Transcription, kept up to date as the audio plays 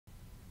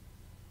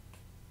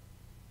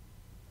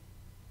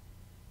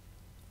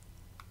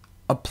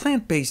A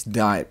plant-based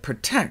diet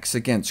protects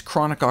against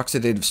chronic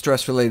oxidative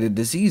stress-related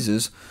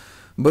diseases,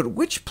 but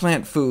which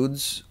plant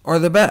foods are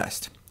the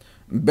best?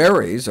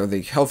 Berries are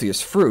the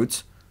healthiest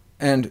fruits,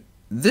 and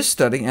this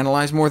study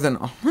analyzed more than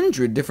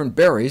 100 different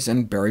berries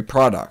and berry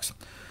products.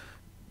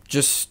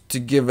 Just to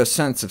give a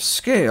sense of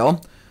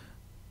scale,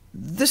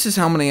 this is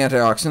how many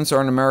antioxidants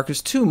are in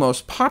America's two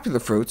most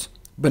popular fruits,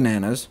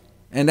 bananas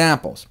and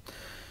apples.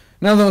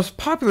 Now, the most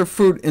popular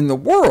fruit in the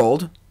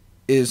world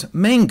is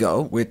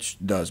mango, which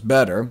does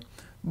better,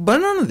 but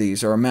none of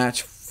these are a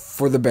match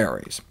for the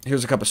berries.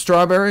 Here's a cup of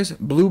strawberries,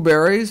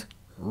 blueberries,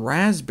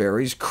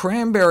 raspberries,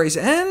 cranberries,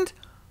 and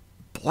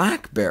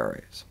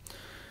blackberries.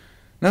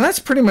 Now, that's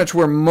pretty much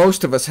where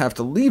most of us have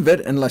to leave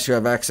it, unless you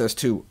have access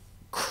to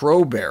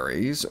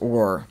crowberries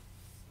or,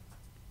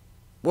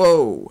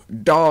 whoa,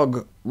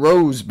 dog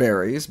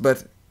roseberries.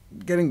 But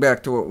getting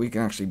back to what we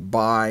can actually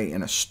buy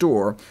in a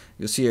store,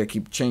 you'll see I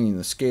keep changing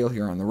the scale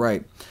here on the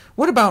right.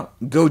 What about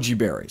goji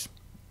berries?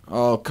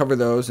 I'll cover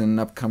those in an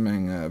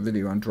upcoming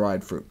video on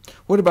dried fruit.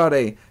 What about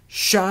a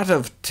shot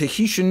of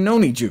Tahitian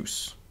noni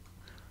juice?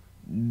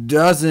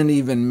 Doesn't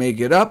even make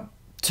it up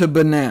to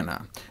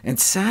banana. And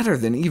sadder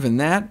than even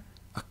that,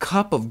 a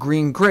cup of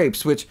green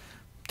grapes, which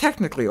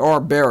technically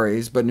are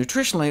berries, but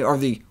nutritionally are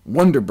the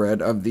wonder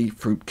bread of the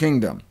fruit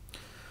kingdom.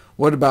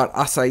 What about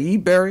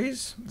acai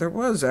berries? There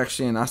was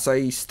actually an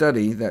acai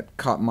study that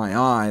caught my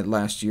eye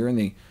last year in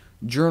the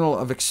Journal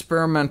of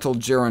Experimental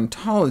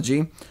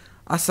Gerontology.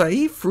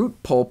 Acai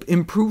fruit pulp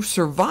improves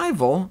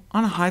survival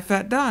on a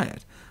high-fat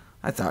diet.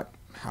 I thought,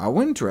 how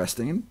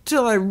interesting,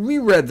 until I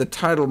reread the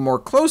title more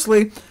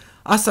closely.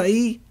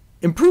 Acai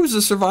improves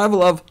the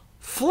survival of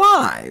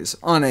flies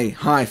on a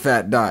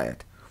high-fat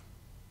diet.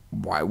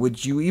 Why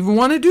would you even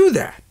want to do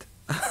that?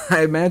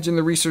 I imagine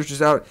the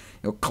researchers out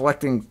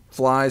collecting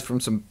flies from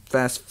some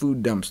fast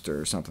food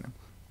dumpster or something.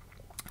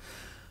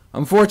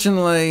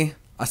 Unfortunately,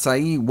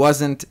 acai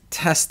wasn't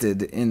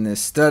tested in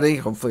this study.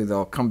 Hopefully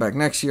they'll come back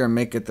next year and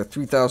make it the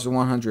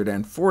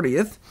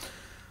 3,140th.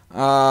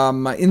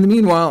 In the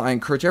meanwhile, I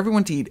encourage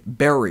everyone to eat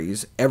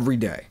berries every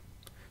day,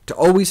 to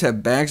always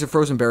have bags of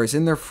frozen berries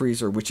in their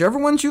freezer, whichever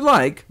ones you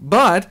like,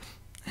 but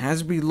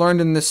as we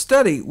learned in this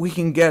study, we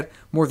can get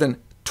more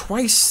than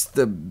twice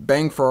the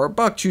bang for our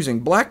buck choosing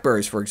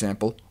blackberries, for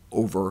example,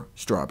 over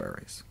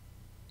strawberries.